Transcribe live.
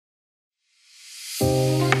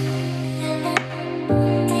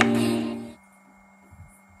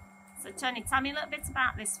Tony, tell me a little bit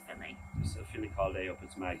about this filly. It's a filly called A Up,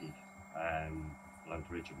 it's Maggie. Belonged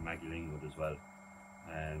to Richard and Maggie Lingwood as well.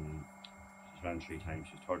 She's ran 3 times.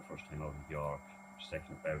 She's third first time out in York,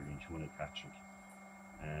 second at Beverly, and she won at Patrick.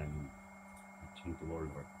 I think the world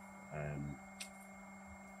of her.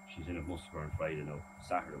 She's in at Musselburgh on Friday now.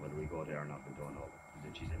 Saturday, whether we go there or not, we don't know. And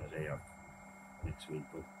then she's in at Ayr next week.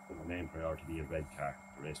 But her main priority be a red car,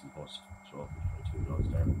 the racing post. So for the 2 girls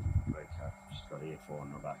there, red car. She's got 8-4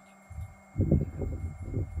 on her back.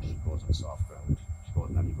 She goes on soft ground. She goes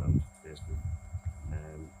on any ground, basically.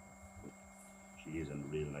 But she is a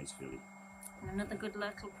real nice filly. And another good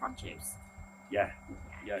local produce. Yeah,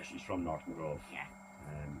 she's from Norton Grove. Yeah.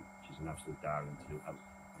 She's an absolute darling to have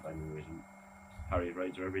any reason. Harriet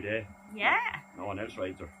rides her every day. Yeah. No one else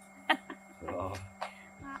rides her. So,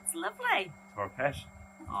 that's lovely. Her pet.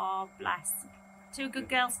 Oh, bless. 2 good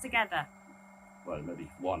girls together. Well, maybe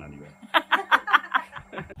one anyway.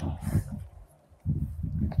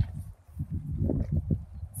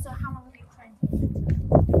 So how long have you trained?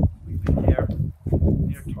 We've been here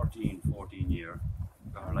near 13, 14 years.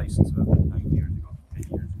 Got our licence about 9 years ago, 10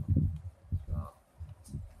 years ago. So,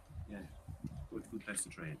 yeah, good place to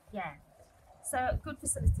train. Yeah. So good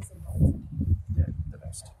facilities involved. Yeah, the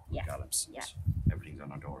best. Yeah. Gallops. Yeah. Everything's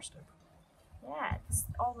on our doorstep. Yeah,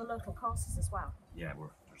 all the local courses as well. Yeah,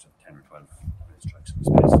 there's 10 or 12 racetracks in the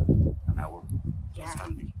space. An hour. Yeah. It's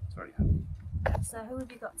handy. It's very handy. So who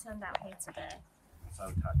have you got turned out here today?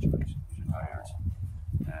 South Hatchment. He's retired.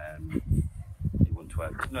 He won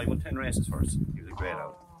 12. No, he won 10 races first. He was a grade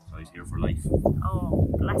out. So he's here for life. Oh,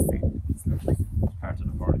 bless him. It's lovely. It's part of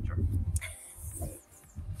the furniture.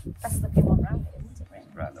 Best looking one round it, isn't it, really?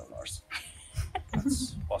 Brand new Lars.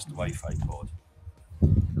 What's the Wi-Fi code?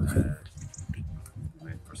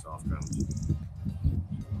 Made for soft ground.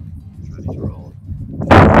 It's ready to roll.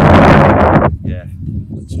 Yeah.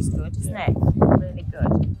 Which is good, isn't it? Really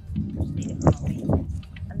good. Just need it for me.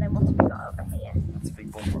 And then what have we got over here? That's a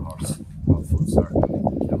big bumper horse. Called Full Circle.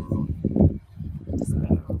 Never run.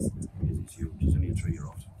 He's huge. He's only a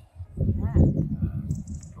 3-year-old. Yeah.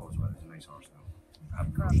 Goes well. He's a nice horse now.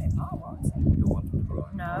 Haven't Grow a crushed bit him. more, won't it? You don't want him to grow.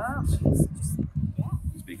 No, it's just, yeah.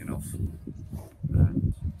 He's big enough.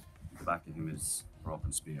 And the back of him is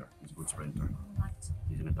Broken Spear. He's a good sprinter. Right.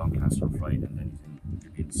 He's in a Doncaster on Friday, and then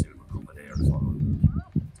he'll be in the Silver Cup of there the following week. Oh,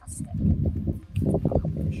 fantastic.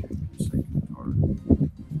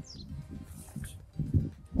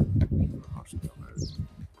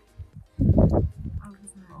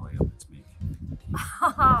 Oh, yeah, it's me.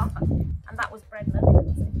 And that was bred locally,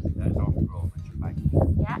 was it? Yeah, Norton Grove, Richard Maggie.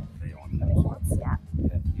 Yeah. They own I mean, once, yeah.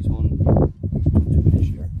 Yeah, he's won 2 this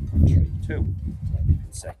year. 3, 2. He's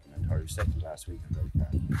been second and third. Second last week in Red Car.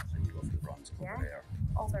 So you go for the bronze cup Yeah. there.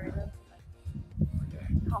 All very local.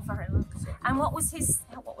 Yeah. All very local. So, And what was his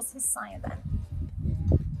sire then?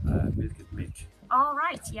 Milk it Mick. All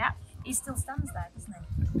right, yeah. He still stands there, doesn't he?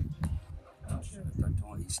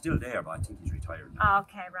 He's still there, but I think he's retired now. Oh,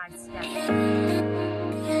 okay, right,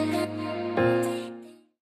 yeah.